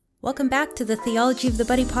Welcome back to the Theology of the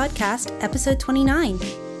Buddy podcast, episode 29.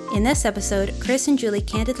 In this episode, Chris and Julie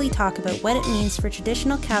candidly talk about what it means for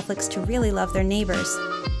traditional Catholics to really love their neighbors.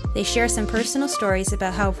 They share some personal stories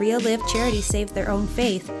about how real lived charity saved their own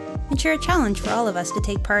faith, and share a challenge for all of us to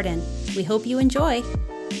take part in. We hope you enjoy.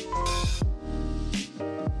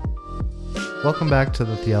 Welcome back to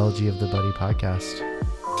the Theology of the Buddy podcast.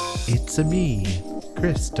 It's me,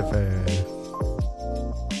 Christopher.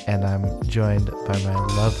 And I'm joined by my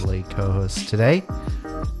lovely co-host today,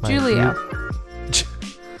 Julia.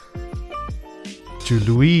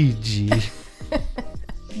 Gianluigi.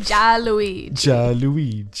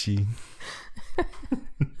 Gianluigi.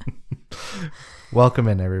 Welcome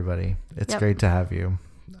in, everybody. It's great to have you.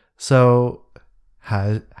 So,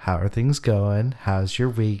 how are things going? How's your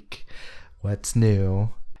week? What's new?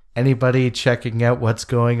 Anybody checking out what's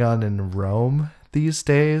going on in Rome these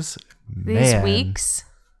days? These weeks.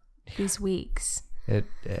 It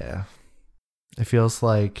feels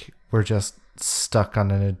like we're just stuck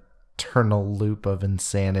on an eternal loop of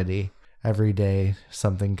insanity. Every day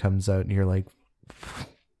something comes out and you're like,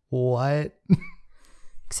 what?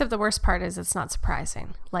 Except the worst part is it's not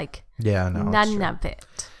surprising. None of it.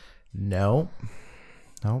 No.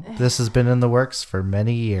 This has been in the works for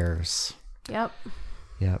many years. Yep.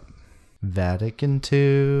 Vatican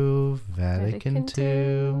II.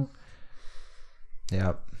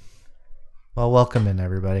 Yep. Well, welcome in,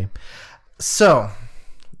 everybody. So,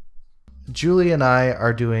 Julie and I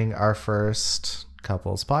are doing our first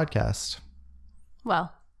couples podcast.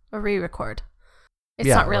 Well, a re-record. It's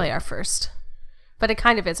not really our first, but it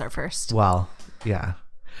kind of is our first. Well, yeah.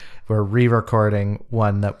 We're re-recording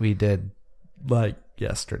one that we did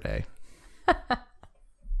yesterday.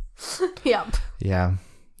 Yep. Yeah.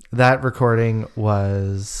 That recording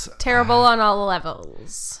was terrible on all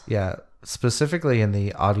levels. Yeah. Specifically in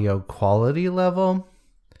the audio quality level.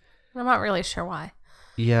 I'm not really sure why.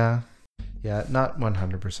 Yeah, not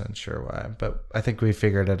 100% sure why, but I think we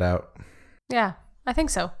figured it out. Yeah, I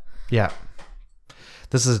think so. Yeah.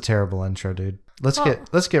 This is a terrible intro, dude.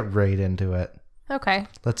 Let's get right into it. Okay.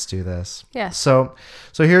 Let's do this. Yes. So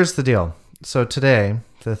here's the deal. So today,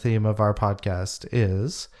 the theme of our podcast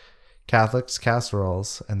is Catholics,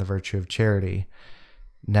 Casseroles, and the Virtue of Charity.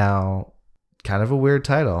 Now, kind of a weird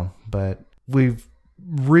title, but we've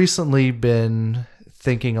recently been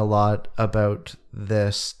thinking a lot about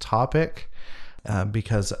this topic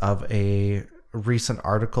because of a recent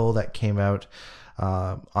article that came out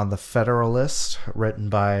on the Federalist, written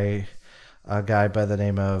by a guy by the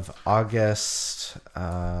name of August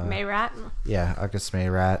Mayrat. Yeah, August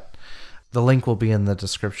Mayrat. The link will be in the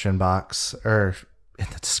description box,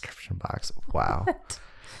 Wow.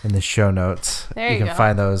 In the show notes. There you can go.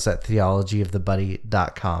 Find those at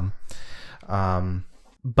theologyofthebuddy.com.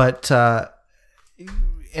 But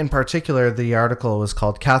in particular, the article was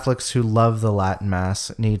called Catholics Who Love the Latin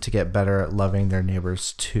Mass Need to Get Better at Loving Their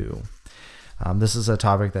Neighbors Too. This is a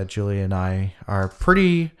topic that Julie and I are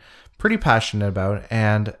pretty passionate about,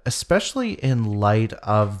 and especially in light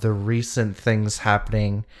of the recent things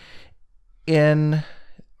happening in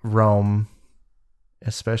Rome,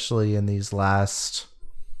 especially in these last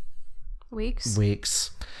weeks.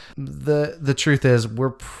 The truth is,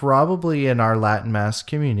 we're probably in our Latin Mass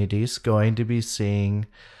communities going to be seeing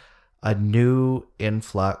a new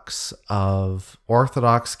influx of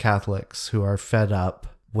Orthodox Catholics who are fed up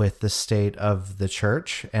with the state of the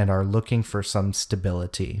church and are looking for some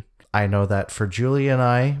stability. I know that for Julie and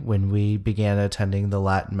I, when we began attending the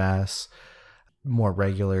Latin Mass more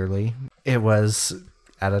regularly, it was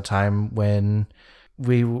at a time when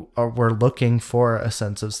we were looking for a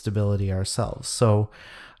sense of stability ourselves. So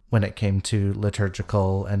when it came to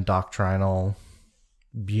liturgical and doctrinal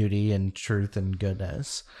beauty and truth and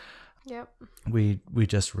goodness, yep, we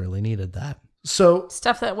just really needed that. So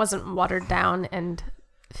stuff that wasn't watered down and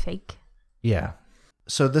fake. Yeah.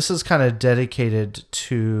 So this is kind of dedicated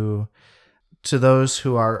to those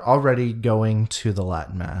who are already going to the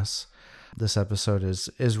Latin Mass. This episode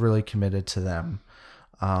is really committed to them.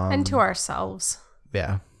 And to ourselves.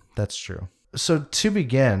 Yeah, that's true. So to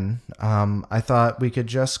begin, I thought we could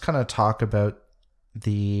just kind of talk about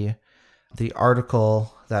the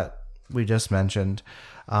article that we just mentioned.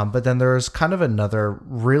 But then there's kind of another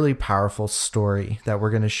really powerful story that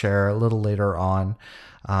we're going to share a little later on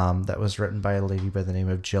that was written by a lady by the name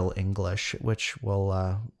of Jill English, which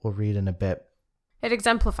we'll read in a bit. It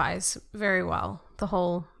exemplifies very well the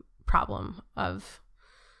whole problem of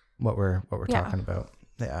what we're talking about.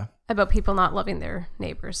 Yeah. About people not loving their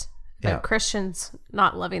neighbors. About Christians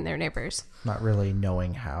not loving their neighbors. Not really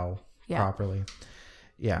knowing how properly.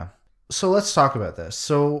 Yeah. So let's talk about this.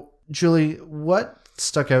 So, Julie, what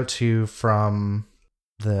stuck out to you from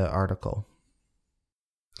the article?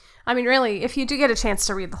 I mean, really, if you do get a chance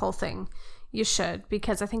to read the whole thing, you should,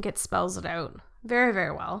 because I think it spells it out very,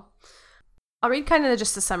 very well. I'll read kind of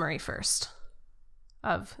just the summary first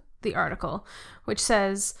of the article, which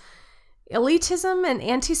says, elitism and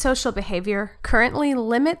antisocial behavior currently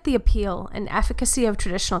limit the appeal and efficacy of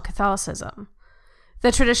traditional Catholicism.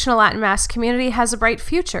 The traditional Latin Mass community has a bright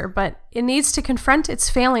future, but it needs to confront its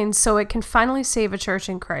failings so it can finally save a church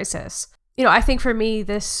in crisis. I think for me,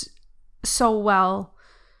 this so well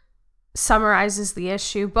summarizes the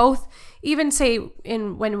issue, both even say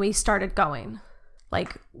when we started going.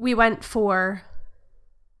 Like, we went for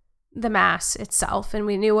the Mass itself and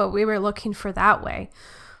we knew what we were looking for that way.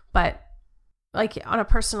 But like on a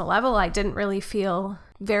personal level, I didn't really feel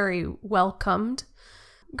very welcomed.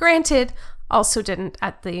 Granted, also didn't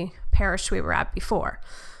at the parish we were at before.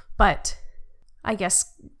 But I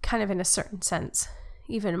guess kind of in a certain sense,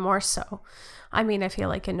 even more so. I mean, I feel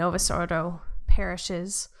like in Novus Ordo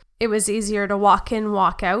parishes, it was easier to walk in,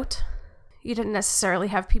 walk out. You didn't necessarily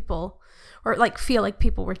have people or like feel like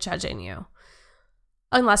people were judging you.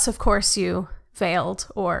 Unless, of course, you veiled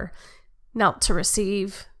or knelt to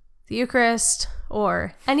receive the Eucharist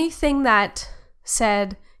or anything that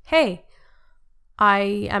said, hey,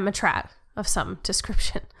 I am a trad of some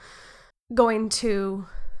description. Going to,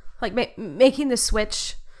 like, making the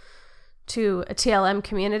switch to a TLM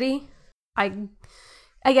community, again,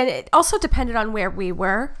 it also depended on where we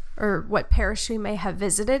were or what parish we may have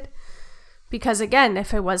visited. Because, again,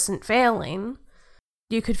 if I wasn't veiling,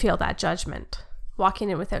 you could feel that judgment. Walking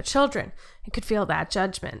in without children, you could feel that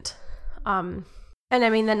judgment. And I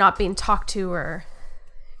mean, then not being talked to or,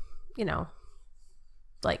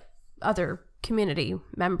 like other community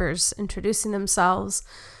members introducing themselves,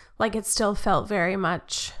 like it still felt very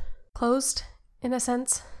much closed in a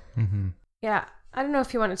sense. Mm-hmm. Yeah. I don't know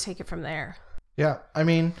if you want to take it from there. Yeah. I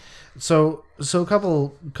mean, so a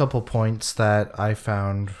couple points that I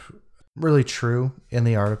found really true in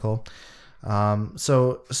the article.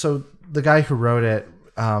 So the guy who wrote it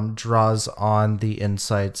draws on the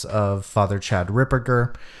insights of Father Chad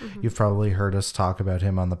Ripperger. Mm-hmm. You've probably heard us talk about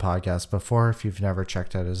him on the podcast before. If you've never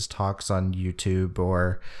checked out his talks on YouTube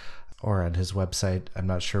or on his website, I'm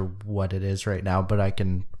not sure what it is right now, but I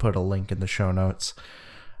can put a link in the show notes.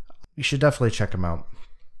 You should definitely check him out.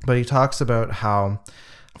 But he talks about how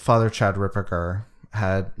Father Chad Ripperger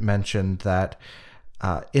had mentioned that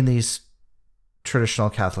in these traditional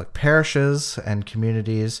Catholic parishes and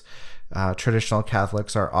communities, traditional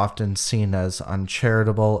Catholics are often seen as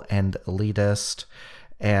uncharitable and elitist,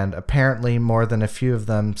 and apparently more than a few of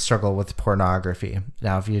them struggle with pornography.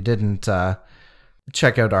 Now, if you didn't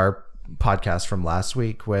check out our podcast from last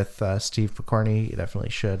week with Steve Picorni, you definitely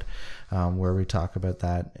should, where we talk about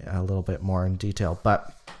that a little bit more in detail.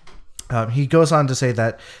 But he goes on to say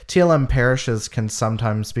that TLM parishes can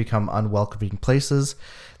sometimes become unwelcoming places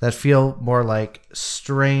that feel more like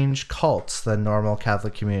strange cults than normal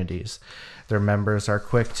Catholic communities. Their members are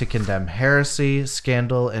quick to condemn heresy,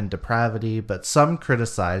 scandal, and depravity, but some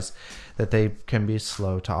criticize that they can be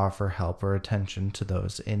slow to offer help or attention to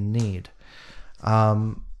those in need.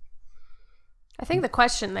 I think the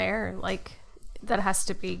question there, like, that has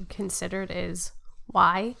to be considered is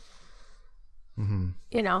why? Mm-hmm.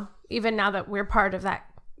 Even now that we're part of that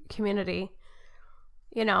community,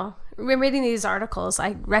 reading these articles,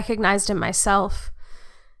 I recognized in myself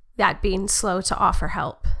that being slow to offer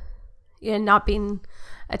help and not being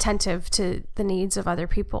attentive to the needs of other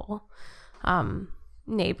people,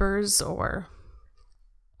 neighbors or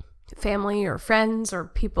family or friends or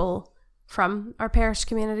people from our parish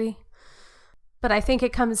community. But I think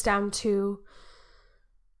it comes down to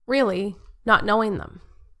really not knowing them.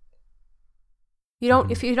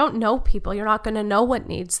 If you don't know people, you're not going to know what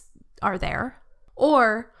needs are there.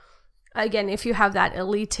 Or, again, if you have that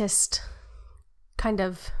elitist kind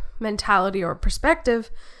of mentality or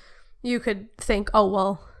perspective, you could think, oh,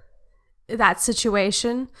 well, that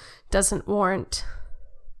situation doesn't warrant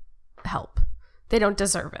help. They don't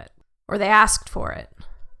deserve it. Or they asked for it.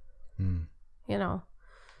 Mm. Yeah.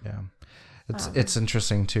 It's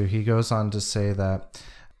interesting, too. He goes on to say that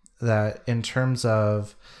in terms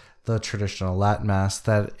of the traditional Latin Mass,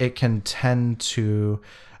 that it can tend to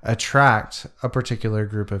attract a particular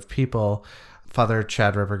group of people. Father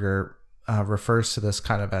Chad Ripperger refers to this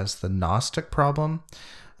kind of as the Gnostic problem.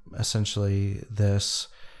 Essentially, this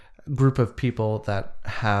group of people that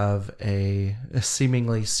have a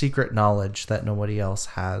seemingly secret knowledge that nobody else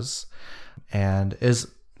has and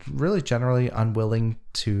is really generally unwilling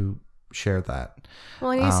to share that.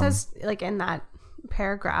 Well, and he says, like, in that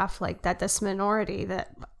paragraph, like, that this minority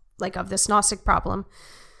that, like of this Gnostic problem,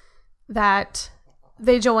 that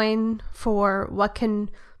they join for what can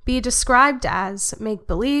be described as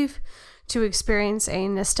make-believe, to experience a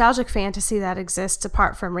nostalgic fantasy that exists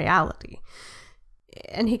apart from reality.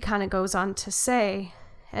 And he kind of goes on to say,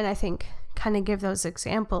 and I think kind of give those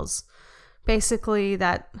examples, basically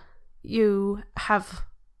that you have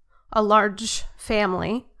a large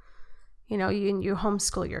family, you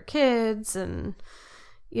homeschool your kids, and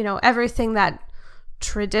everything that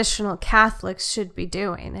traditional Catholics should be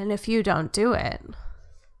doing, and if you don't do it,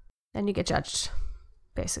 then you get judged,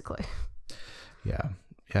 basically.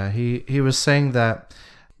 He was saying that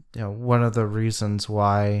one of the reasons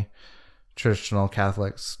why traditional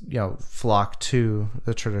Catholics flock to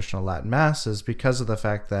the traditional Latin Mass is because of the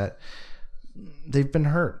fact that they've been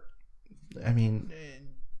hurt. I mean,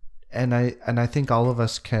 and I think all of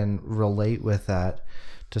us can relate with that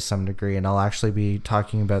to some degree, and I'll actually be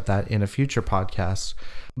talking about that in a future podcast.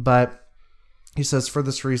 But he says, for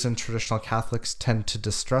this reason, traditional Catholics tend to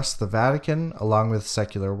distrust the Vatican along with the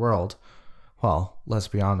secular world. Well, let's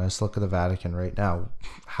be honest, look at the Vatican right now.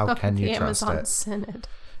 How can you trust Amazon it? Synod.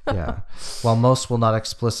 Yeah. While most will not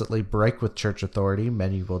explicitly break with church authority,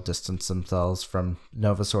 many will distance themselves from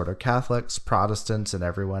Novus Ordo Catholics, Protestants, and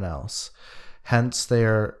everyone else. Hence,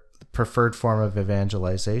 their preferred form of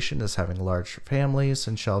evangelization is having large families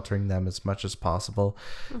and sheltering them as much as possible,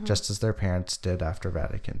 just as their parents did after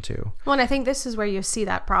Vatican II. Well, and I think this is where you see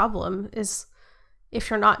that problem is if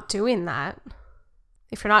you're not doing that,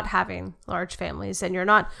 if you're not having large families and you're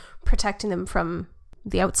not protecting them from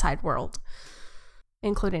the outside world,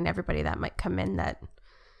 including everybody that might come in that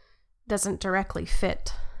doesn't directly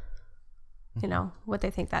fit, what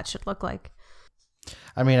they think that should look like.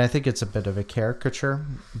 I mean, I think it's a bit of a caricature,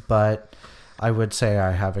 but I would say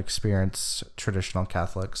I have experienced traditional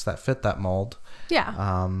Catholics that fit that mold.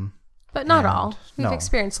 Yeah. But not all. We've no.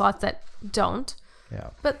 experienced lots that don't. Yeah.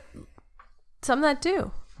 But some that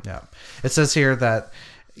do. Yeah. It says here that,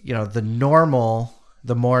 the more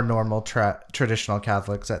normal traditional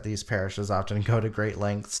Catholics at these parishes often go to great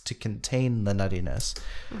lengths to contain the nuttiness,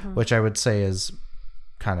 which I would say is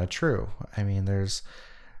kind of true. I mean, there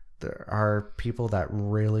are people that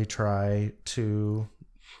really try to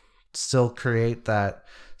still create that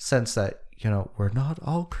sense that, we're not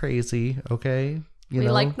all crazy, okay? We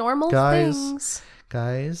like normal things.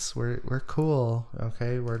 Guys, we're cool,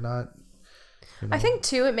 okay? We're not... I think,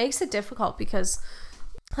 too, it makes it difficult because,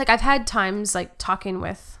 I've had times, talking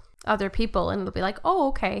with other people, and they'll be like, oh,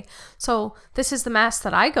 okay, so this is the Mass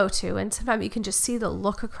that I go to, and sometimes you can just see the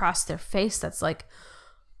look across their face that's like,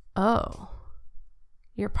 oh...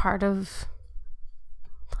 you're part of,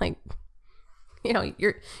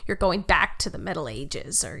 you're going back to the Middle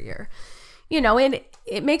Ages, or you're, and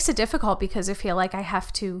it makes it difficult because I feel like I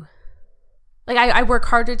have to, I work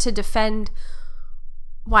harder to defend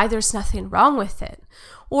why there's nothing wrong with it.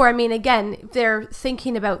 Or, I mean, again, they're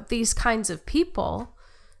thinking about these kinds of people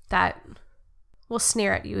that will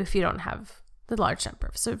sneer at you if you don't have the large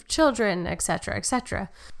numbers of children, etc.,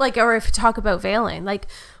 etc. Or if you talk about veiling,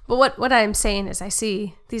 but what I'm saying is I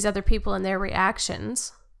see these other people and their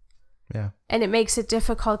reactions. Yeah. And it makes it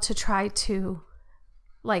difficult to try to,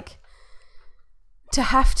 to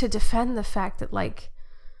have to defend the fact that,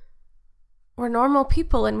 we're normal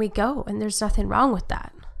people and we go, and there's nothing wrong with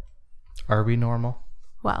that. Are we normal?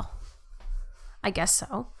 Well, I guess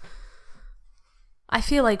so. I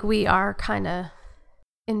feel like we are kind of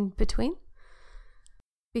in between.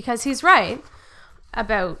 Because he's right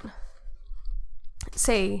about,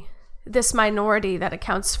 say, this minority that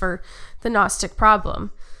accounts for the Gnostic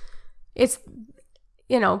problem. It's,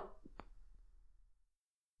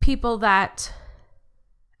 people that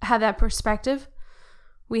have that perspective,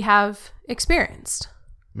 we have experienced.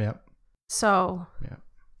 Yep. So, yeah.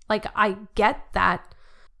 I get that.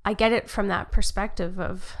 I get it from that perspective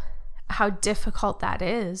of how difficult that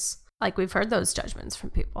is. We've heard those judgments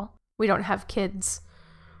from people. We don't have kids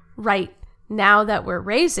right now that we're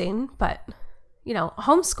raising, but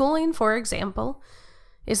homeschooling, for example,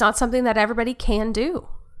 is not something that everybody can do,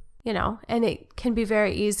 and it can be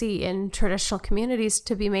very easy in traditional communities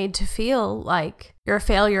to be made to feel like you're a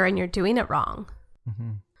failure and you're doing it wrong.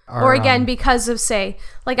 Mm-hmm. Or again, because of, say,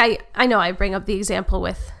 I know I bring up the example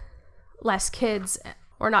with less kids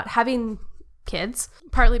or not having kids,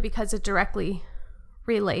 partly because it directly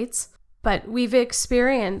relates, but we've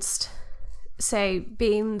experienced, say,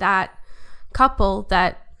 being that couple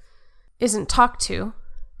that isn't talked to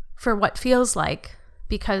for what feels like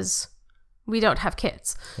because we don't have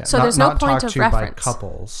kids. Yeah, so there's no point of reference. By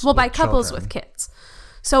couples. Well, by couples with kids.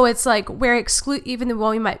 So it's we're even though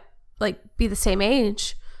we might be the same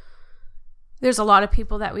age, there's a lot of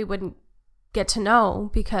people that we wouldn't get to know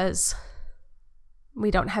because we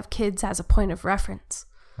don't have kids as a point of reference.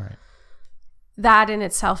 Right. That in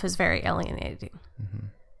itself is very alienating,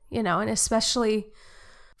 Mm-hmm. and especially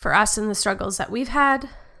for us and the struggles that we've had,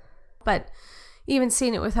 but even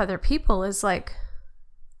seeing it with other people is like,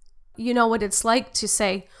 what it's like to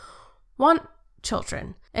say, want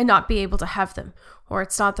children and not be able to have them, or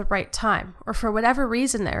it's not the right time, or for whatever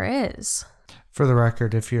reason there is. For the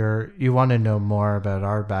record, if you want to know more about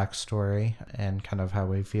our backstory and kind of how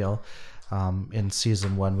we feel, in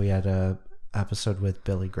season 1 we had a episode with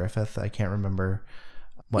Billy Griffith. I can't remember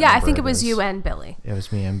what I number think it was is. you and Billy. It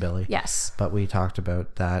was me and Billy. Yes. But we talked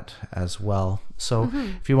about that as well. So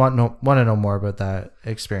if you want to know more about that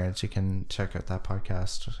experience, you can check out that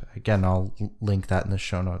podcast. Again, I'll link that in the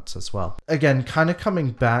show notes as well. Again, kind of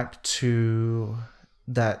coming back to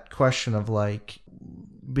that question of like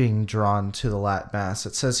being drawn to the Latin Mass.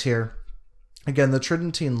 It says here, again, the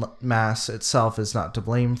Tridentine Mass itself is not to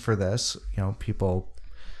blame for this. People,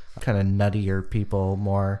 kind of nuttier people,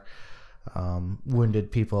 more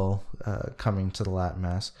wounded people coming to the Latin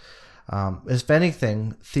Mass. If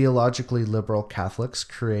anything, theologically liberal Catholics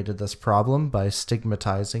created this problem by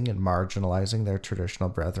stigmatizing and marginalizing their traditional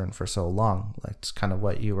brethren for so long. That's kind of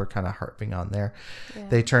what you were kind of harping on there. Yeah.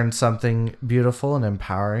 They turned something beautiful and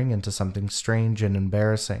empowering into something strange and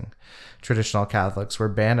embarrassing. Traditional Catholics were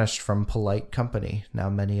banished from polite company. Now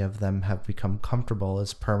many of them have become comfortable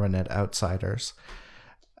as permanent outsiders.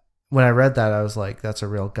 When I read that, I was like, that's a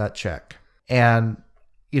real gut check. And,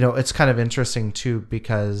 it's kind of interesting too,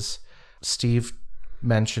 because Steve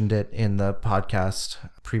mentioned it in the podcast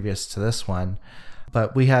previous to this one,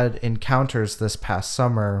 but we had encounters this past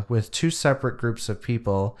summer with 2 separate groups of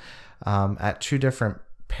people at 2 different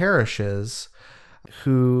parishes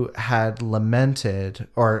who had lamented,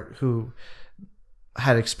 or who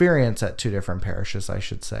had experience at 2 different parishes, I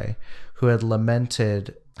should say, who had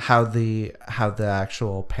lamented how the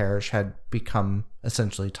actual parish had become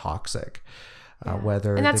essentially toxic.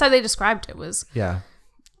 And that's how they described it, was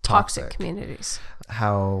toxic communities.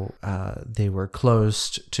 How they were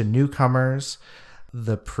closed to newcomers.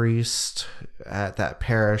 The priest at that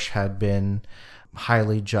parish had been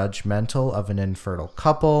highly judgmental of an infertile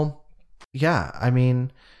couple. Yeah, I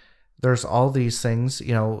mean, there's all these things,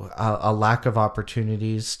 a lack of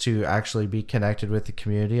opportunities to actually be connected with the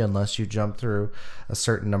community unless you jump through a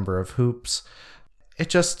certain number of hoops.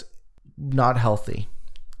 It's just not healthy,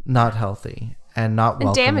 and not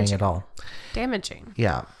welcoming damaging. At all. Damaging.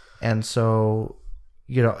 Yeah. And so,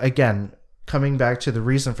 again, coming back to the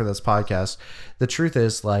reason for this podcast, the truth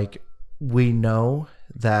is, like, we know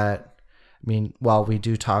that, while we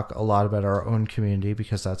do talk a lot about our own community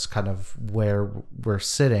because that's kind of where we're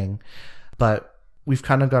sitting, but we've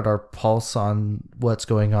kind of got our pulse on what's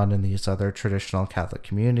going on in these other traditional Catholic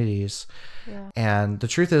communities. Yeah. And the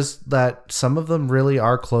truth is that some of them really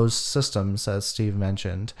are closed systems, as Steve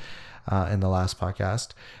mentioned in the last podcast,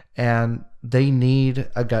 and they need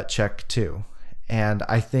a gut check too. And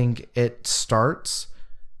I think it starts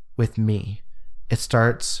with me. It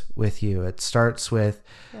starts with you. It starts with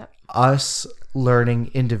us learning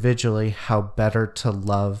individually how better to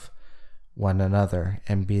love one another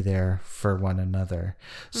and be there for one another.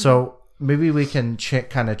 Mm-hmm. So maybe we can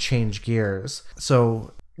kind of change gears.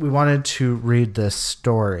 So we wanted to read this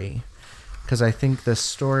story because I think this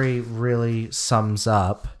story really sums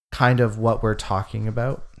up kind of what we're talking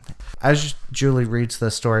about. As Julie reads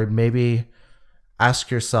the story, maybe ask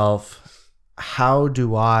yourself, how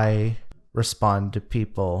do I respond to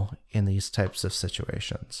people in these types of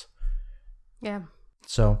situations? Yeah.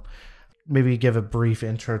 So maybe give a brief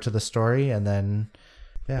intro to the story, and then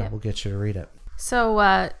we'll get you to read it.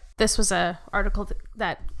 So this was a article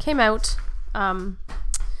that came out, I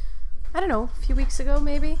don't know, a few weeks ago,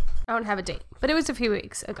 maybe. I don't have a date, but it was a few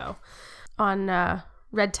weeks ago on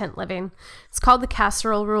Red Tent Living. It's called The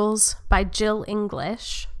Casserole Rules by Jill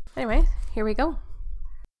English. Anyway, here we go.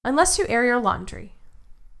 Unless you air your laundry.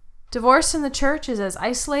 Divorce in the church is as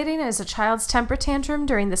isolating as a child's temper tantrum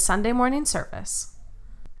during the Sunday morning service.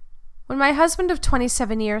 When my husband of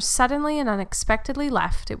 27 years suddenly and unexpectedly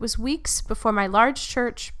left, it was weeks before my large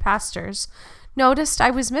church pastors noticed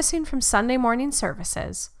I was missing from Sunday morning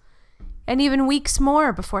services, and even weeks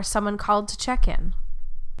more before someone called to check in.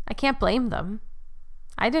 I can't blame them.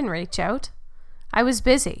 I didn't reach out. I was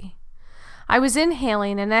busy. I was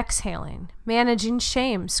inhaling and exhaling, managing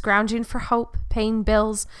shame, scrounging for hope, paying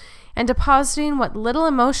bills, and depositing what little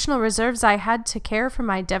emotional reserves I had to care for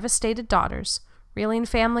my devastated daughters, reeling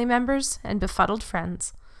family members, and befuddled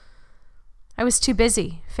friends. I was too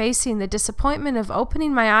busy, facing the disappointment of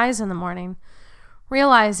opening my eyes in the morning,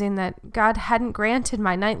 realizing that God hadn't granted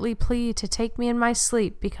my nightly plea to take me in my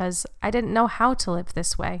sleep because I didn't know how to live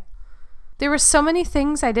this way. There were so many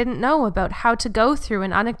things I didn't know about how to go through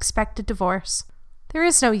an unexpected divorce. There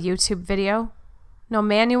is no YouTube video, no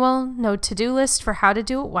manual, no to-do list for how to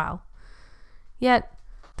do it well. Yet,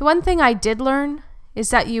 the one thing I did learn is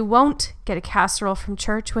that you won't get a casserole from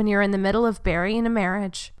church when you're in the middle of burying a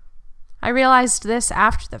marriage. I realized this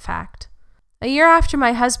after the fact. A year after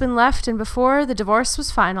my husband left and before the divorce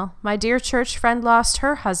was final, my dear church friend lost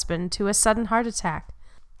her husband to a sudden heart attack.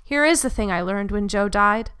 Here is the thing I learned when Joe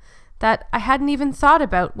died, that I hadn't even thought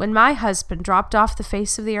about when my husband dropped off the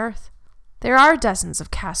face of the earth. There are dozens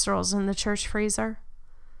of casseroles in the church freezer.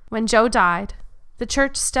 When Joe died, the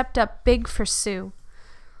church stepped up big for Sue.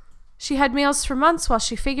 She had meals for months while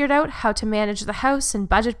she figured out how to manage the house and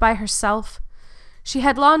budget by herself. She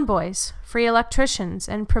had lawn boys, free electricians,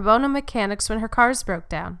 and pro bono mechanics when her cars broke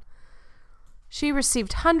down. She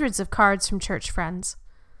received hundreds of cards from church friends.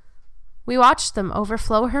 We watched them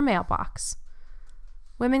overflow her mailbox.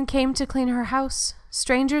 Women came to clean her house.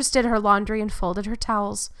 Strangers did her laundry and folded her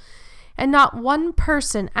towels. And not one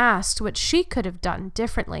person asked what she could have done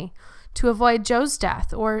differently to avoid Joe's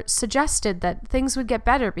death or suggested that things would get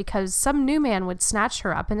better because some new man would snatch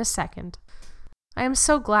her up in a second. I am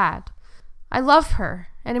so glad. I love her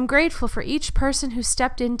and am grateful for each person who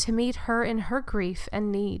stepped in to meet her in her grief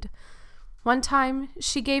and need. One time,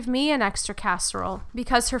 she gave me an extra casserole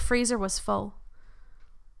because her freezer was full.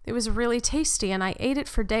 It was really tasty, and I ate it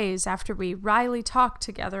for days after we wryly talked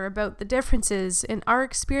together about the differences in our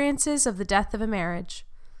experiences of the death of a marriage.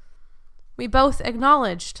 We both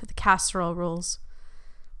acknowledged the casserole rules.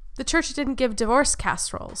 The church didn't give divorce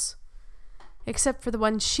casseroles, except for the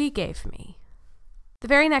one she gave me. The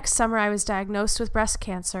very next summer, I was diagnosed with breast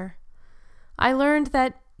cancer. I learned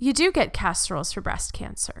that you do get casseroles for breast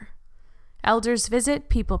cancer. Elders visit,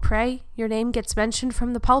 people pray, your name gets mentioned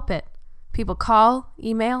from the pulpit. People call,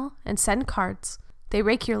 email, and send cards. They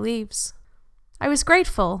rake your leaves. I was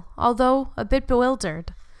grateful, although a bit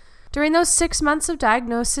bewildered. During those 6 months of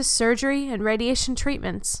diagnosis, surgery, and radiation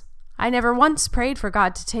treatments, I never once prayed for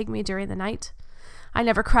God to take me during the night. I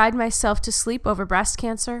never cried myself to sleep over breast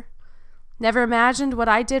cancer. Never imagined what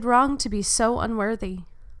I did wrong to be so unworthy.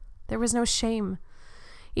 There was no shame.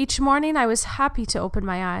 Each morning I was happy to open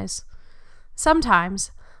my eyes.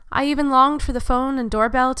 Sometimes, I even longed for the phone and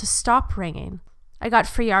doorbell to stop ringing. I got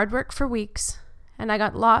free yard work for weeks, and I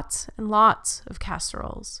got lots and lots of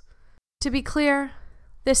casseroles. To be clear,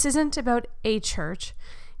 this isn't about a church,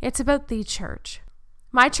 it's about the church.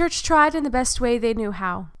 My church tried in the best way they knew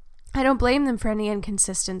how. I don't blame them for any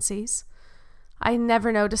inconsistencies. I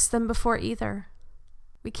never noticed them before either.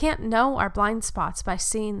 We can't know our blind spots by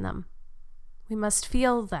seeing them. We must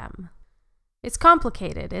feel them. It's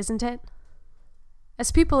complicated, isn't it?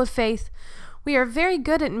 As people of faith, we are very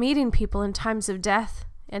good at meeting people in times of death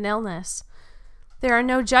and illness. There are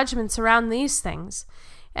no judgments around these things,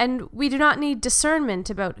 and we do not need discernment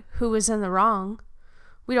about who is in the wrong.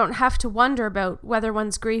 We don't have to wonder about whether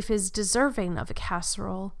one's grief is deserving of a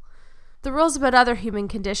casserole. The rules about other human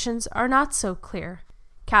conditions are not so clear.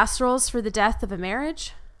 Casseroles for the death of a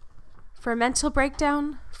marriage? For a mental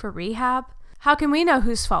breakdown? For rehab? How can we know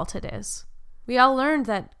whose fault it is? We all learned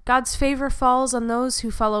that God's favor falls on those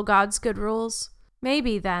who follow God's good rules.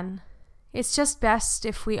 Maybe, then, it's just best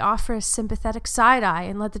if we offer a sympathetic side-eye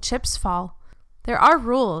and let the chips fall. There are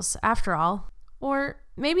rules, after all. Or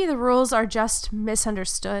maybe the rules are just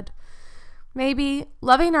misunderstood. Maybe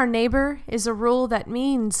loving our neighbor is a rule that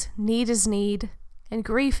means need is need, and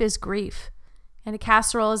grief is grief, and a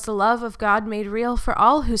casserole is the love of God made real for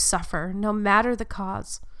all who suffer, no matter the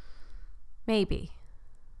cause. Maybe.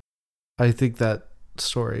 I think that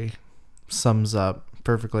story sums up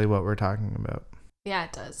perfectly what we're talking about. Yeah,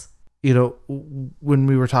 it does. You know, when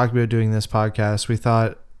we were talking about doing this podcast, we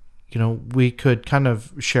thought, we could kind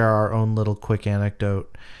of share our own little quick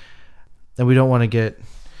anecdote. And we don't want to get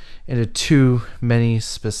into too many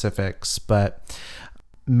specifics, but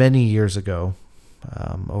many years ago,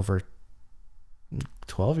 over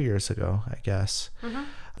 12 years ago, I guess,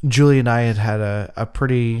 Julie and I had a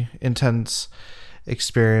pretty intense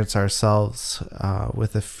experience ourselves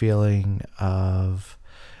with a feeling of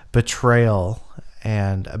betrayal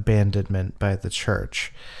and abandonment by the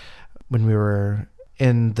church when we were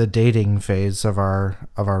in the dating phase of our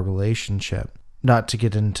relationship. Not to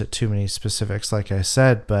get into too many specifics, like I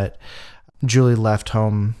said, but Julie left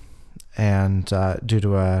home, and due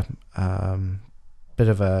to a bit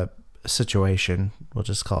of a situation, we'll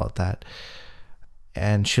just call it that.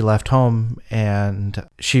 And she left home and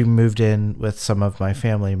she moved in with some of my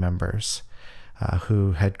family members.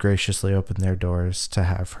 who had graciously opened their doors to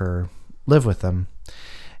have her live with them.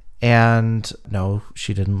 And no,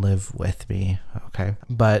 she didn't live with me, okay?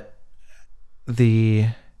 But the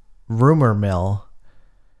rumor mill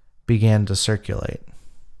began to circulate,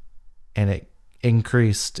 and it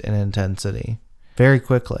increased in intensity very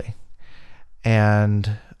quickly.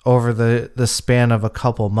 And over the span of a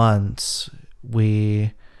couple months,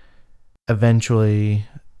 we eventually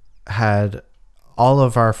had all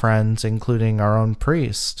of our friends, including our own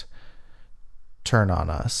priest, turn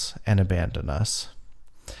on us and abandon us.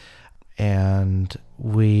 And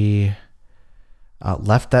we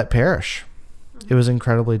left that parish. It was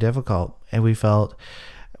incredibly difficult, and we felt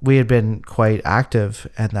we had been quite active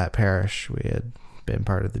in that parish. We had been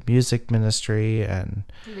part of the music ministry and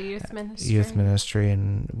the youth ministry,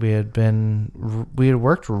 and we had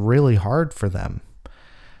worked really hard for them.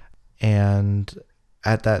 And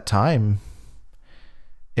at that time,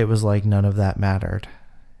 it was like none of that mattered.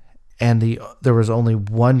 And there was only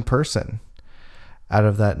one person out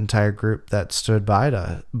of that entire group that stood by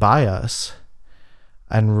us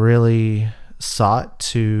and really sought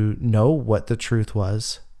to know what the truth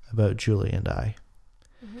was about Julie and I.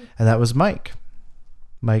 Mm-hmm. And that was Mike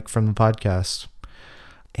from the podcast.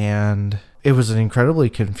 And it was an incredibly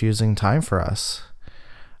confusing time for us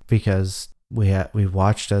because we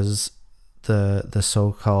watched as the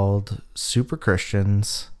so-called super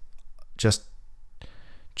Christians just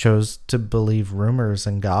chose to believe rumors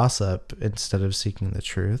and gossip instead of seeking the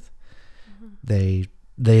truth. Mm-hmm.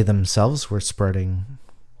 They themselves were spreading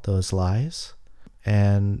those lies,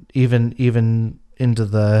 and even into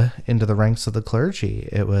the ranks of the clergy,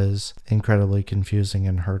 it was incredibly confusing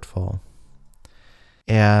and hurtful.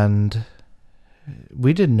 And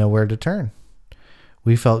we didn't know where to turn.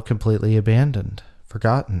 We felt completely abandoned,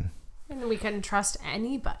 forgotten. And we couldn't trust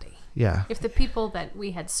anybody. Yeah. If the people that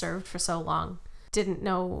we had served for so long didn't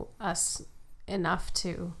know us enough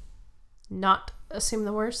to not assume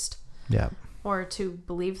the worst. Yeah. Or to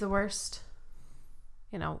believe the worst,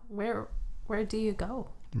 where do you go?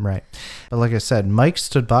 Right. But like I said, Mike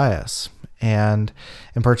stood by us, and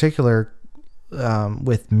in particular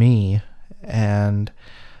with me, and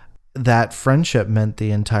that friendship meant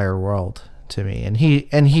the entire world to me. And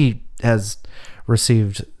he has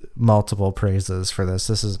received multiple praises for this.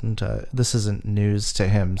 This isn't news to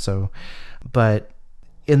him. So, but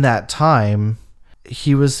in that time,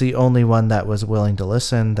 he was the only one that was willing to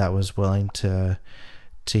listen, that was willing to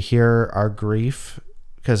hear our grief,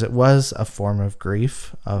 because it was a form of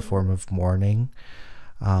grief, a form of mourning.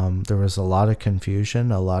 There was a lot of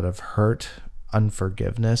confusion, a lot of hurt,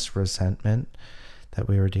 unforgiveness, resentment that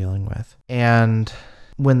we were dealing with. And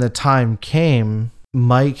when the time came,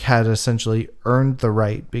 Mike had essentially earned the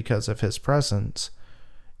right, because of his presence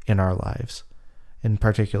in our lives, in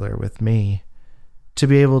particular with me, to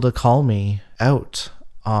be able to call me out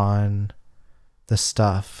on the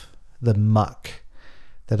stuff, the muck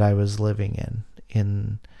that I was living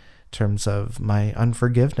in terms of my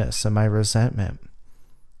unforgiveness and my resentment.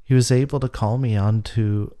 He was able to call me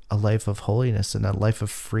onto a life of holiness and a life of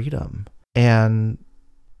freedom, and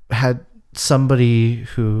had somebody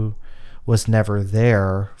who was never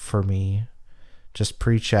there for me just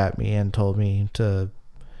preach at me and told me to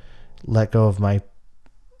let go of my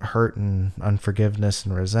hurt and unforgiveness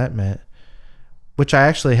and resentment, which I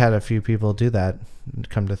actually had a few people do that,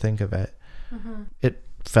 come to think of it. Mm-hmm. It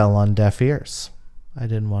fell on deaf ears. I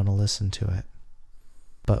didn't want to listen to it.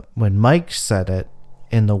 But when Mike said it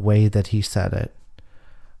in the way that he said it,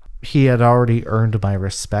 he had already earned my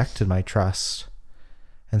respect and my trust.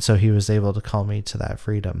 And so he was able to call me to that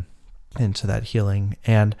freedom and to that healing.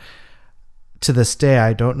 And to this day,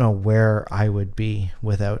 I don't know where I would be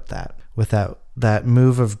without that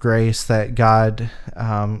move of grace that God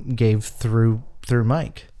gave through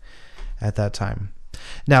Mike at that time.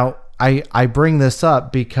 Now, I bring this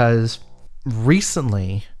up because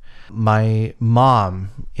recently my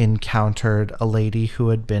mom encountered a lady who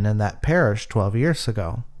had been in that parish 12 years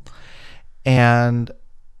ago. And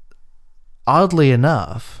oddly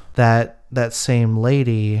enough, that same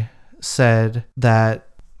lady said that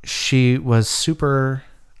she was super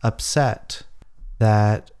upset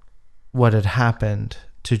that what had happened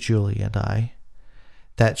to Julie and I,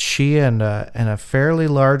 that she and a fairly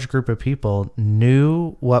large group of people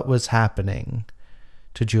knew what was happening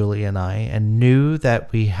to Julie and I, and knew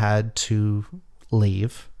that we had to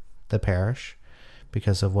leave the parish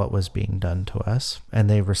because of what was being done to us. And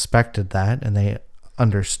they respected that, and they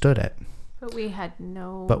understood it. But we had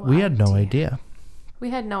no idea. We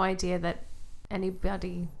had no idea that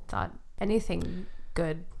anybody thought anything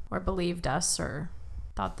good, or believed us, or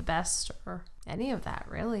thought the best, or any of that,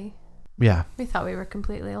 really. Yeah. We thought we were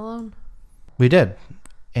completely alone. We did.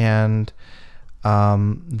 And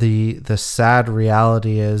the sad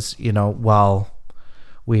reality is, while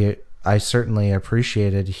I certainly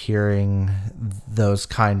appreciated hearing those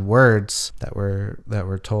kind words that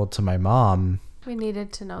were told to my mom. We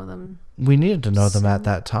needed to know them. We needed to know them at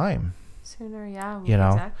that time. Sooner, yeah.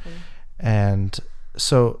 Exactly. And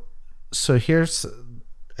so here's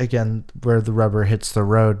again where the rubber hits the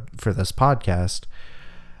road for this podcast.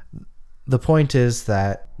 The point is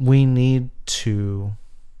that we need to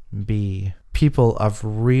be people of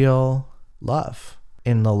real love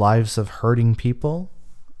in the lives of hurting people,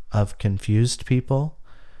 of confused people,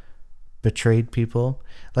 betrayed people.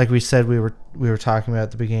 Like we said, we were talking about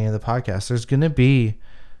at the beginning of the podcast, there's going to be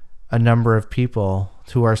a number of people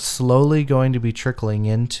who are slowly going to be trickling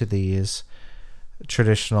into these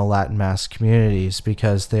traditional Latin Mass communities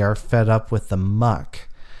because they are fed up with the muck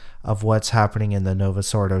of what's happening in the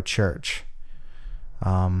Novus Ordo Church.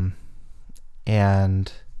 And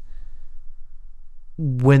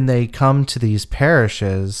when they come to these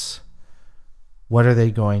parishes, what are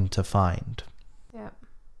they going to find? Yep.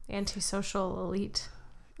 Antisocial elite.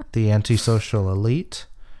 The antisocial elite,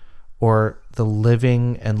 or the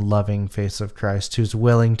living and loving face of Christ who's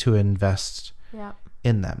willing to invest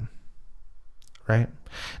in them. Right?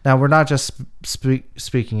 Now, we're not just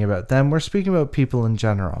speaking about them. We're speaking about people in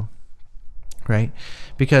general. Right?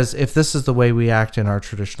 Because if this is the way we act in our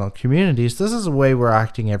traditional communities, this is the way we're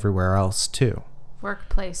acting everywhere else too.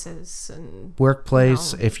 Workplaces and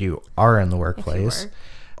workplace, if you are in the workplace,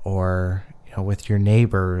 or with your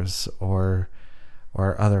neighbors or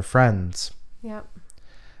other friends. Yep.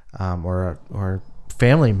 Or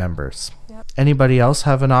family members. Yep. Anybody else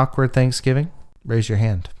have an awkward Thanksgiving? Raise your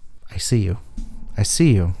hand. I see you.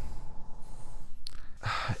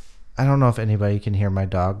 I don't know if anybody can hear my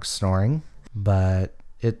dog snoring, but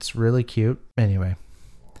it's really cute. Anyway.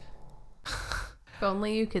 If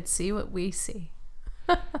only you could see what we see.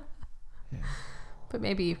 But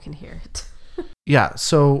maybe you can hear it. Yeah.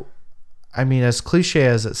 So, I mean, as cliche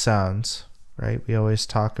as it sounds, right? You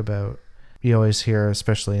always hear,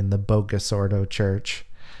 especially in the Bogus Ordo Church.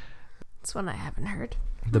 It's one I haven't heard.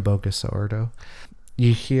 The Bogus Ordo.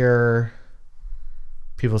 You hear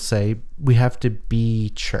people say, we have to be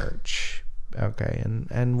church. Okay.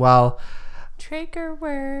 And while... Trigger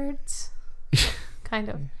words. Kind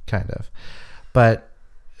of. But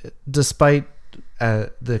despite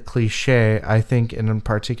the cliche, I think in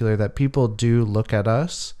particular that people do look at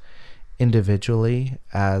us individually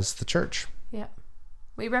as the church. Yeah.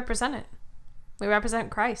 We represent it. We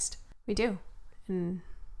represent Christ. We do. And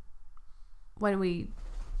when we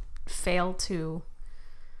fail to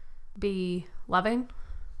be loving,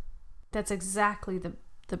 that's exactly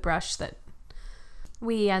the brush that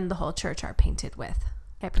we and the whole church are painted with.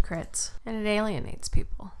 Hypocrites. And it alienates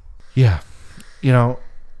people. Yeah.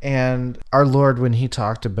 And our Lord, when he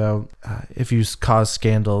talked about if you cause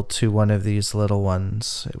scandal to one of these little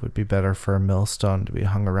ones, it would be better for a millstone to be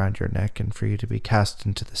hung around your neck and for you to be cast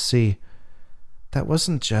into the sea. That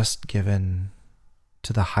wasn't just given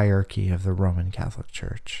to the hierarchy of the Roman Catholic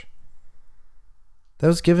Church. That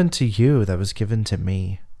was given to you. That was given to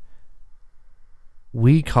me.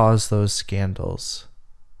 We cause those scandals.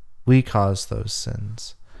 We cause those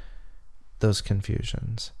sins, those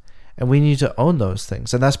confusions. And we need to own those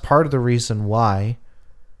things. And that's part of the reason why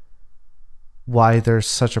there's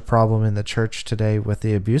such a problem in the church today with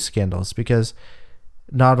the abuse scandals. Because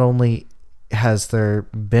not only has there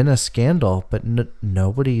been a scandal, but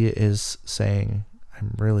nobody is saying,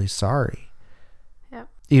 I'm really sorry. Yep.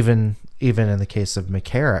 Even in the case of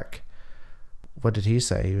McCarrick, what did he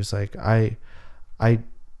say? He was like, I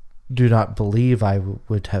do not believe I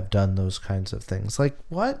would have done those kinds of things. Like,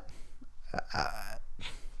 what?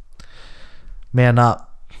 Man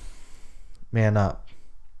up.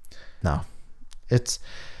 No.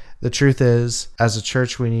 The truth is, as a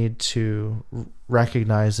church, we need to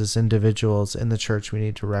recognize, as individuals in the church, we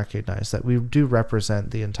need to recognize that we do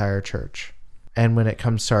represent the entire church. And when it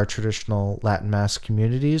comes to our traditional Latin Mass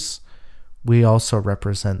communities, we also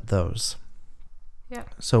represent those. Yeah.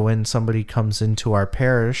 So when somebody comes into our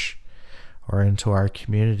parish or into our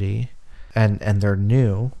community and they're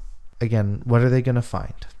new, again, what are they going to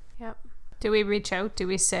find? Yep. Do we reach out? Do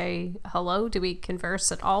we say hello? Do we converse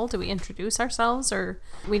at all? Do we introduce ourselves, or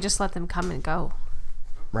we just let them come and go?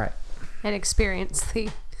 Right. And experience the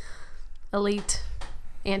elite,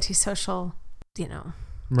 antisocial,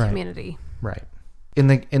 community. Right. In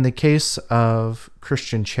the case of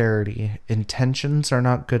Christian charity, intentions are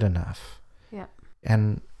not good enough. Yeah.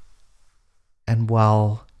 And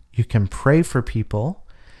while you can pray for people,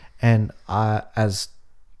 and as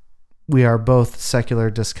we are both secular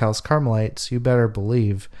Discalced Carmelites, you better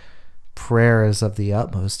believe prayer is of the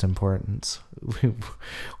utmost importance.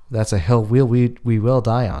 That's a hill we will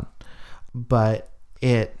die on. But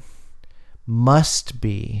it must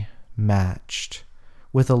be matched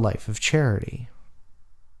with a life of charity.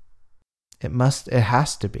 It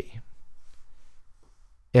has to be.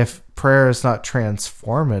 If prayer is not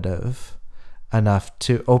transformative enough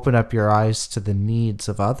to open up your eyes to the needs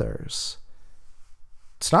of others,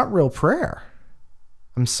 it's not real prayer.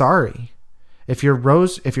 I'm sorry. If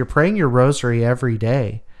you're praying your rosary every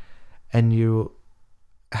day and you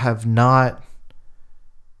have not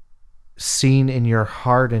seen in your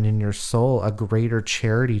heart and in your soul a greater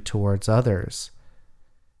charity towards others,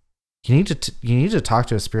 you need to talk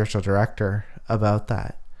to a spiritual director about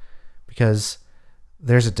that, because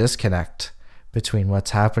there's a disconnect between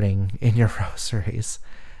what's happening in your rosaries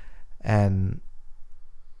and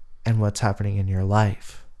what's happening in your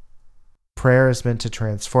life. Prayer is meant to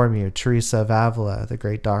transform you. Teresa of Avila, the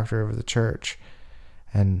great doctor of the church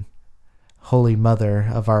and Holy Mother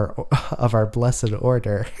of our blessed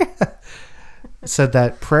order, said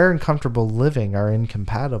that prayer and comfortable living are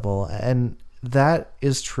incompatible, and that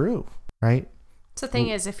is true, right? So the thing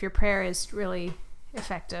is, if your prayer is really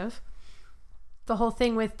effective, the whole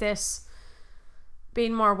thing with this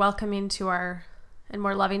being more welcoming and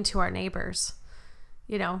more loving to our neighbors,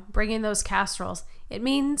 bringing those casseroles, it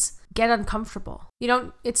means get uncomfortable.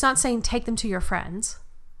 It's not saying take them to your friends.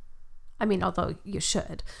 I mean, although you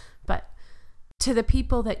should, but to the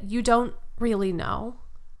people that you don't really know,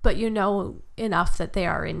 but you know enough that they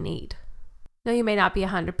are in need. Now, you may not be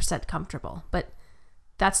 100% comfortable, but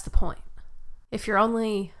that's the point. If you're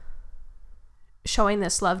only showing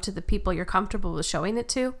this love to the people you're comfortable with showing it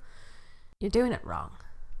to, you're doing it wrong.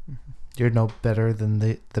 You're no better than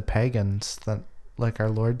the pagans, that, like our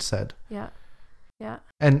Lord said. Yeah. Yeah.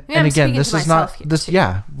 And again, this is not this. Too.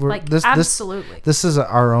 Yeah, absolutely. This is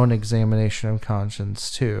our own examination of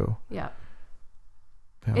conscience too. Yeah.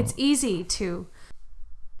 It's easy to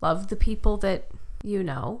love the people that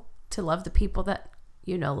to love the people that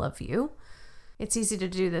love you. It's easy to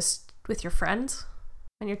do this with your friends.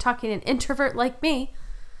 When you're talking an introvert like me,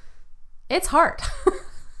 it's hard.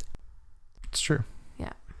 It's true.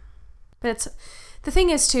 Yeah. But the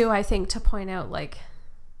thing is too, I think, to point out, like,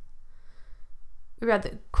 we read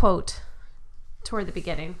the quote toward the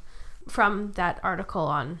beginning from that article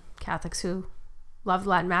on Catholics who love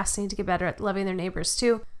Latin Mass, need to get better at loving their neighbors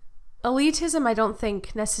too. Elitism, I don't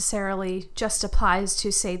think necessarily just applies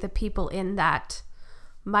to, say, the people in that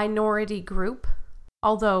minority group,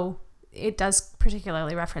 although it does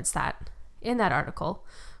particularly reference that in that article.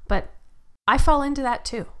 But I fall into that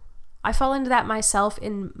too. I fall into that myself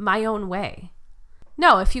in my own way.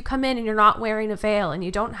 No, if you come in and you're not wearing a veil and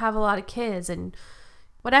you don't have a lot of kids and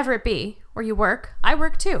whatever it be, or you work, I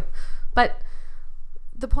work too. But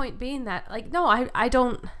the point being that, like, no, I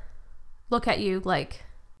don't look at you like,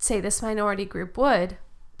 say, this minority group would,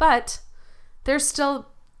 but there's still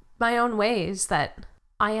my own ways that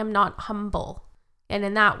I am not humble. And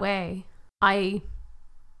in that way, I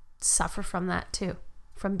suffer from that too,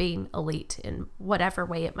 from being elite in whatever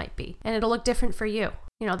way it might be. And it'll look different for you.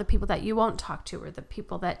 The people that you won't talk to, or the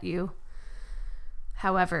people that you,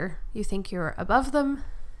 however you think you're above them,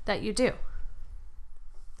 that you do.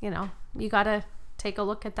 You gotta take a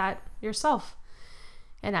look at that yourself.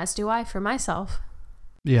 And as do I for myself.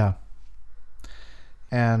 Yeah.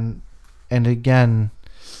 And again,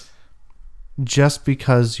 just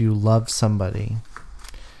because you love somebody,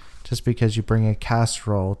 just because you bring a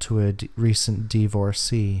casserole to a recent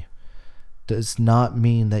divorcee, does not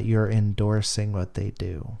mean that you're endorsing what they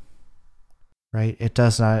do, right? It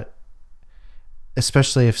does not,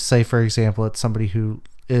 especially if, say, for example, it's somebody who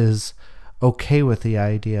is okay with the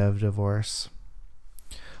idea of divorce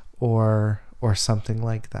or something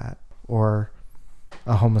like that, or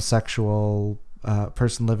a homosexual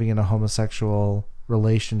person living in a homosexual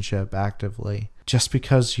relationship actively. Just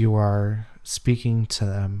because you are speaking to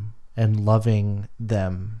them and loving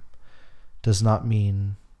them does not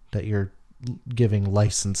mean that you're giving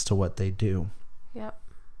license to what they do. Yep.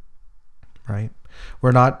 Right?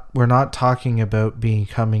 We're not talking about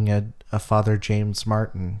becoming a Father James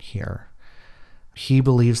Martin here. He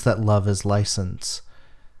believes that love is license.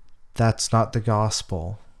 That's not the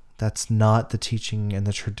gospel. That's not the teaching and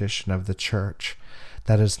the tradition of the church.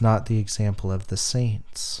 That is not the example of the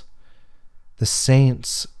saints. The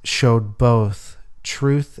saints showed both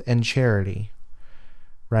truth and charity,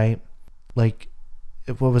 right? Like,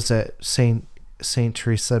 what was it? Saint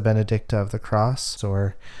Teresa Benedicta of the Cross,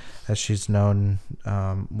 or as she's known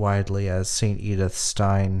widely as Saint Edith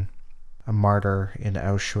Stein. a martyr in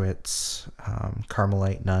Auschwitz,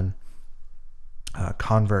 Carmelite nun,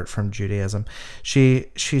 convert from Judaism. She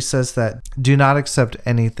says that do not accept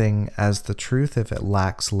anything as the truth if it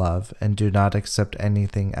lacks love, and do not accept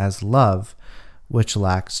anything as love which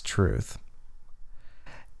lacks truth.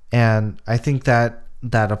 And I think that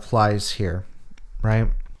applies here, right?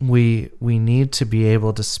 We need to be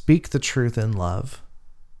able to speak the truth in love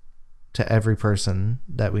to every person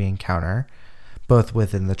that we encounter, both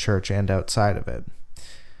within the church and outside of it.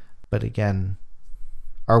 But again,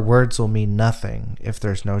 our words will mean nothing if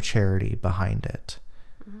there's no charity behind it.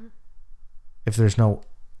 Mm-hmm. If there's no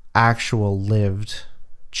actual lived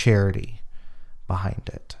charity behind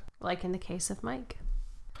it. Like in the case of Mike,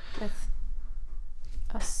 with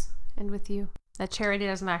us and with you. That charity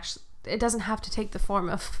doesn't have to take the form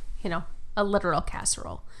of, a literal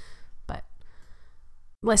casserole, but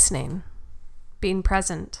listening, being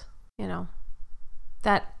present,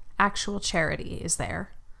 that actual charity is there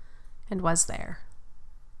and was there.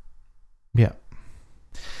 Yeah.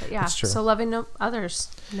 But yeah, so loving others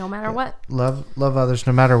no matter what. Love others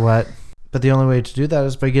no matter what. But the only way to do that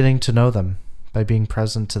is by getting to know them, by being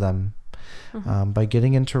present to them, by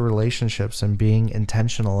getting into relationships and being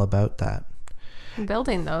intentional about that. And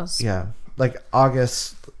building those. Yeah. Like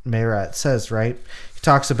August Mayrat says, right? He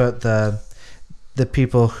talks about the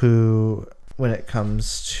people who, when it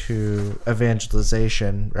comes to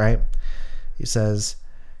evangelization, right? He says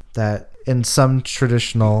that in some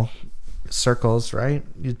traditional circles, right,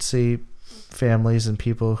 you'd see families and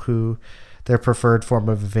people who their preferred form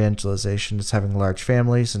of evangelization is having large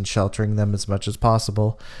families and sheltering them as much as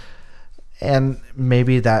possible. And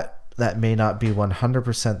maybe that may not be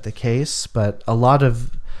 100% the case, but a lot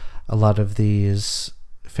of these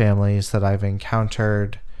families that I've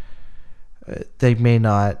encountered, they may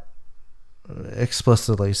not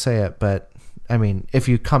explicitly say it, but I mean, if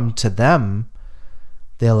you come to them,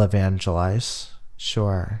 they'll evangelize.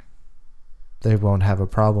 Sure. They won't have a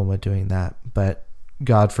problem with doing that, but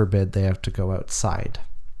God forbid they have to go outside.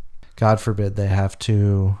 God forbid they have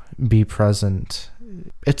to be present.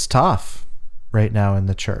 It's tough right now in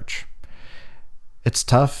the church. It's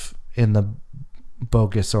tough in the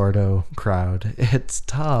bogus ordo crowd. It's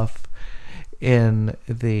tough in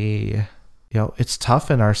the, it's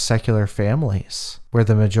tough in our secular families where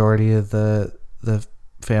the majority of the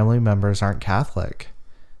family members aren't Catholic,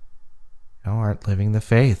 aren't living the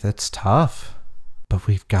faith. It's tough, but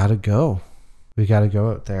we've got to go. We got to go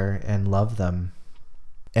out there and love them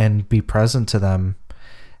and be present to them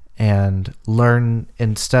and learn,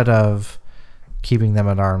 instead of keeping them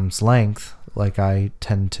at arm's length like I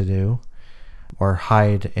tend to do, or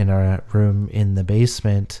hide in a room in the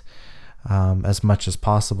basement as much as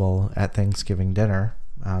possible at Thanksgiving dinner.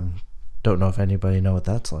 Don't know if anybody know what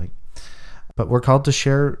that's like. But we're called to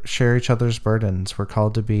share each other's burdens. We're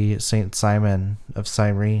called to be Saint Simon of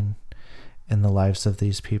Cyrene in the lives of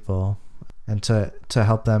these people, and to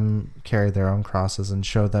help them carry their own crosses and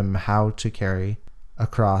show them how to carry a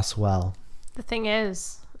cross well. The thing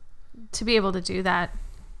is, to be able to do that,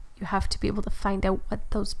 you have to be able to find out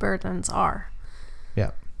what those burdens are.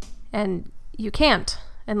 Yeah. And you can't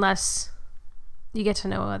unless you get to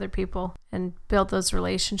know other people and build those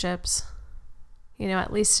relationships,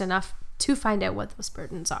 at least enough to find out what those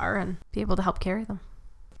burdens are and be able to help carry them.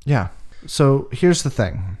 Yeah. So here's the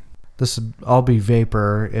thing. This would all be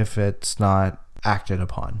vapor if it's not acted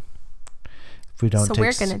upon. If we don't. So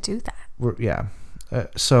we're going to do that. Yeah.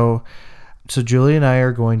 So Julie and I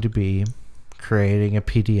are going to be creating a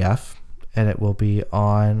PDF, and it will be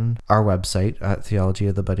on our website at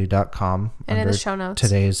theologyofthebuddy.com and in the show notes.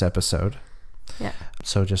 Today's episode. Yeah.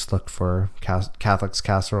 So just look for Catholics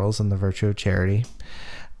Casseroles and the Virtue of Charity.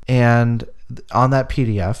 And on that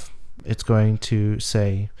PDF, it's going to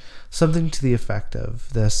say something to the effect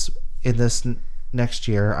of this: in this next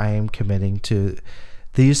year, I am committing to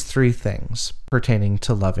these 3 things pertaining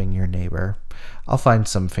to loving your neighbor. I'll find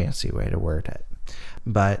some fancy way to word it.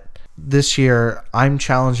 But this year, I'm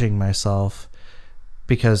challenging myself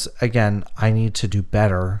because, again, I need to do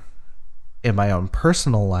better in my own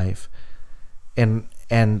personal life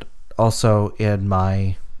and also in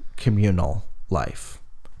my communal life.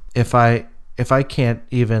 If I can't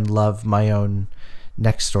even love my own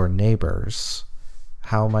next door neighbors,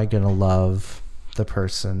 how am I going to love the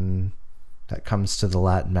person that comes to the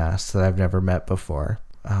Latin Mass that I've never met before?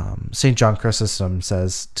 St. John Chrysostom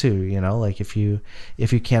says too, like if you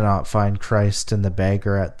cannot find Christ in the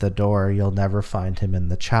beggar at the door, you'll never find him in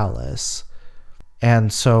the chalice.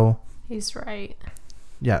 And so he's right.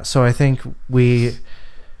 Yeah. So I think we're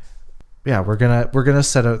gonna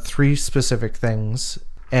set out 3 specific things,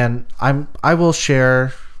 and I will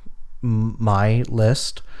share my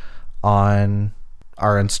list on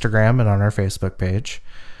our Instagram and on our Facebook page.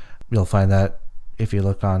 You'll find that if you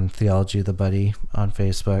look on Theology of the Buddy on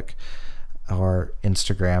Facebook or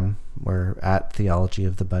Instagram. We're at Theology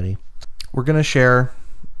of the Buddy. We're going to share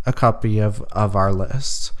a copy of our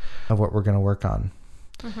list of what we're going to work on.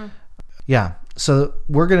 Mm-hmm. Yeah, so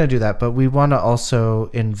we're going to do that, but we want to also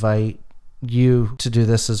invite you to do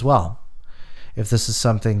this as well. If this is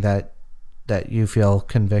something that you feel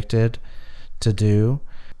convicted to do,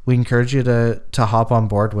 we encourage you to hop on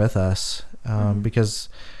board with us, because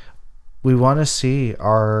we want to see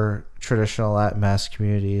our traditional Latin Mass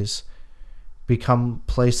communities become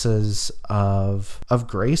places of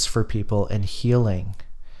grace for people and healing.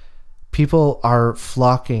 People are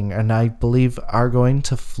flocking, and I believe are going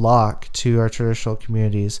to flock to our traditional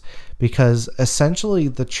communities, because essentially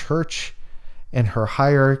the church and her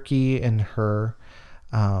hierarchy and her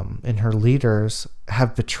leaders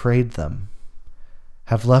have betrayed them,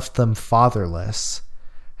 have left them fatherless,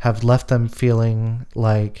 have left them feeling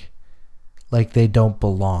like they don't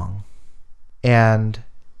belong. And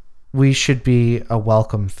we should be a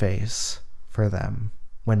welcome face for them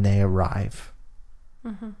when they arrive.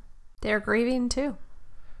 Mm-hmm. They're grieving too.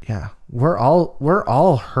 Yeah, we're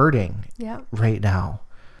all hurting right now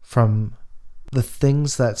from the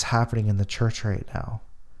things that's happening in the church right now.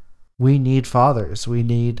 We need fathers. We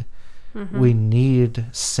need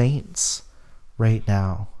saints right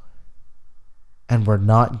now. And we're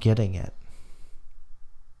not getting it.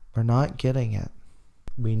 We're not getting it.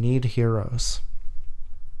 We need heroes.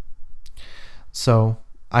 So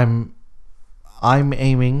I'm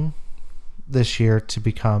aiming this year to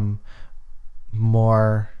become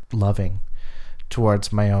more loving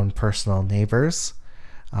towards my own personal neighbors.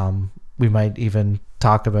 We might even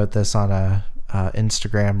talk about this on a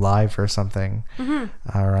Instagram live or something,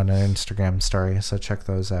 or on an Instagram story. So check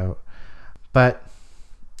those out. But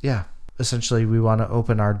yeah, essentially we want to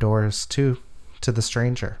open our doors to the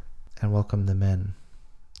stranger and welcome them in.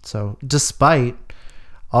 So despite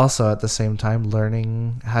also at the same time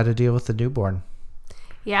learning how to deal with the newborn.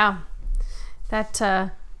 Yeah, that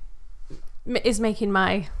is making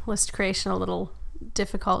my list creation a little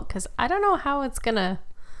difficult, because I don't know how it's gonna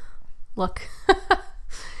look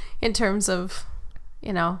in terms of,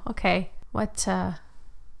 okay, what,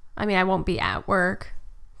 I mean, I won't be at work.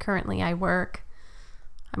 Currently I work.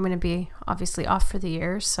 I'm going to be obviously off for the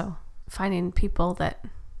year. So finding people that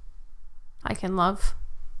I can love,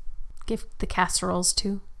 give the casseroles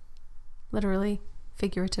to, literally,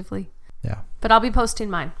 figuratively. Yeah. But I'll be posting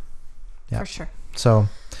mine for sure. So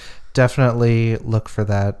definitely look for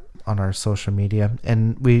that on our social media.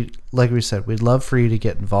 And like we said, we'd love for you to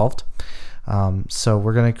get involved. So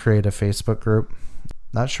we're going to create a Facebook group.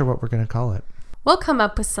 Not sure what we're going to call it. We'll come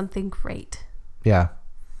up with something great. Yeah.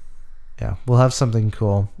 We'll have something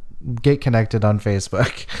cool. Get connected on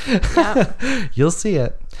Facebook. Yep. You'll see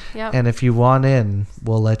it. Yep. And if you want in,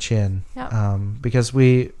 we'll let you in. Yep. Because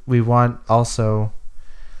we want also,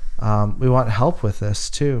 we want help with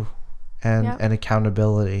this too. And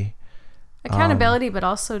accountability. But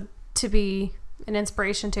also to be an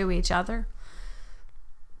inspiration to each other.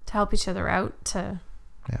 To help each other out, And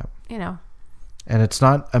it's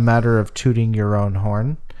not a matter of tooting your own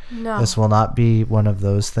horn. No. This will not be one of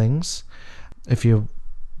those things. If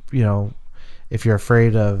if you're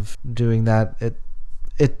afraid of doing that,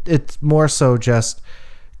 it's more so just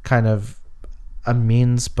kind of a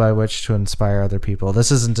means by which to inspire other people.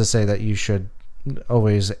 This isn't to say that you should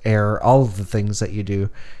always air all of the things that you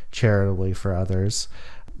do charitably for others,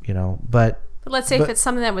 but let's say if it's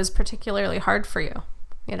something that was particularly hard for you,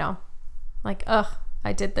 like,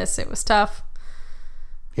 I did this, it was tough.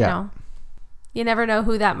 You never know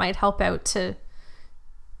who that might help out to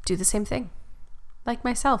do the same thing. Like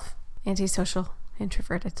myself, antisocial,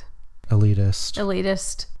 introverted,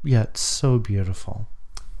 elitist, yet so beautiful.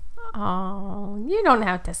 Oh, you don't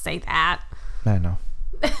have to say that. I know.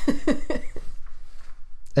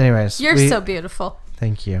 Anyways, you're so beautiful.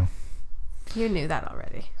 Thank you. You knew that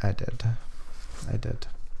already. I did.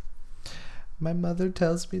 My mother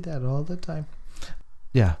tells me that all the time.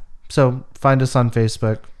 Yeah. So find us on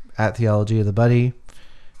Facebook at Theology of the Buddy.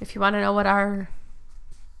 If you want to know what our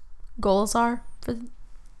goals are for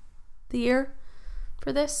the year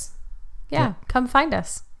for this, come find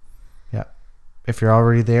us. Yeah. If you're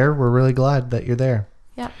already there, we're really glad that you're there.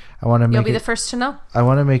 Yeah. You'll be the first to know. I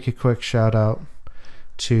want to make a quick shout out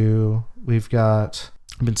to, I've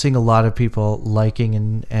been seeing a lot of people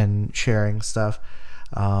liking and sharing stuff.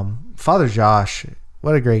 Father Josh,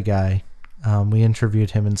 what a great guy. We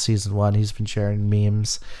interviewed him in season 1. He's been sharing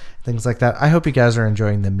memes, things like that. I hope you guys are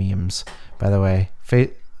enjoying the memes, by the way.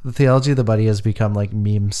 the Theology of the Buddy has become like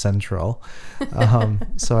meme central.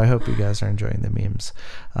 So I hope you guys are enjoying the memes.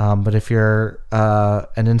 But if you're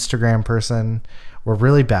an Instagram person, we're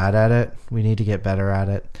really bad at it. We need to get better at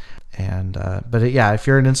it. And if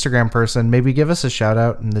you're an Instagram person, maybe give us a shout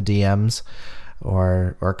out in the DMs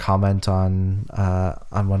or comment on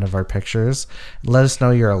one of our pictures. Let us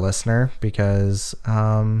know you're a listener because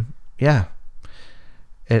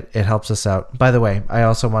it helps us out. By the way, I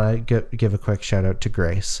also want to give a quick shout out to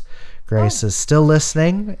Grace. Grace is still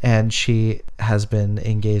listening, and she has been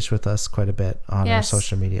engaged with us quite a bit on our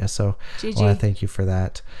social media. So I want to thank you for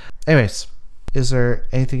that. Anyways, is there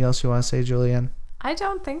anything else you want to say, Julianne? I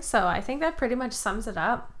don't think so. I think that pretty much sums it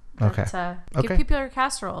up. Okay. Give people your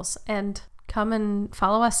casseroles and come and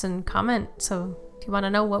follow us and comment. So if you want to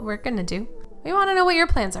know what we're going to do, we want to know what your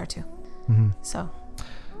plans are too. Mm-hmm. So.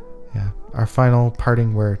 Yeah. Our final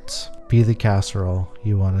parting words. Be the casserole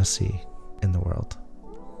you want to see in the world.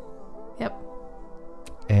 Yep.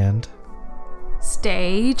 And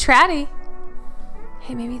stay tratty.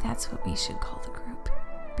 Hey, maybe that's what we should call the group.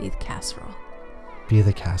 Be the casserole. Be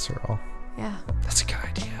the casserole. Yeah. That's a good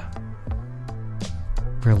idea.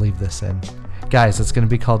 We're going to leave this in. Guys, it's going to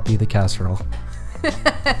be called Be the Casserole.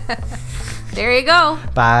 There you go.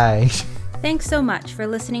 Bye. Thanks so much for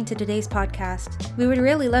listening to today's podcast. We would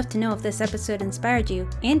really love to know if this episode inspired you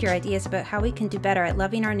and your ideas about how we can do better at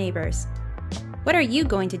loving our neighbors. What are you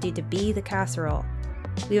going to do to be the casserole?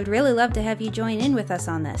 We would really love to have you join in with us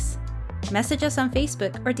on this. Message us on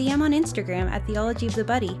Facebook or DM on Instagram at Theology of the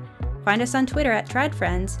Buddy. Find us on Twitter at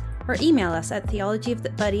TradFriends or email us at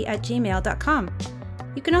theologyofthebuddy@gmail.com.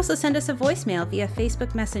 You can also send us a voicemail via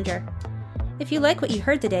Facebook Messenger. If you like what you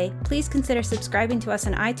heard today, please consider subscribing to us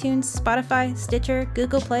on iTunes, Spotify, Stitcher,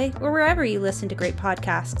 Google Play, or wherever you listen to great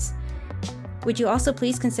podcasts. Would you also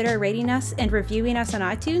please consider rating us and reviewing us on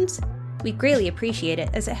iTunes? We greatly appreciate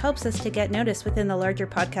it as it helps us to get noticed within the larger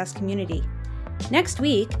podcast community. Next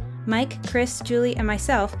week, Mike, Chris, Julie, and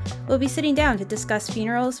myself will be sitting down to discuss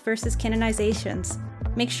funerals versus canonizations.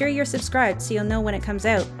 Make sure you're subscribed so you'll know when it comes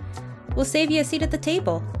out. We'll save you a seat at the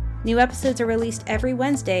table. New episodes are released every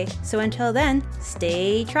Wednesday, so until then,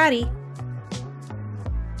 stay tratty.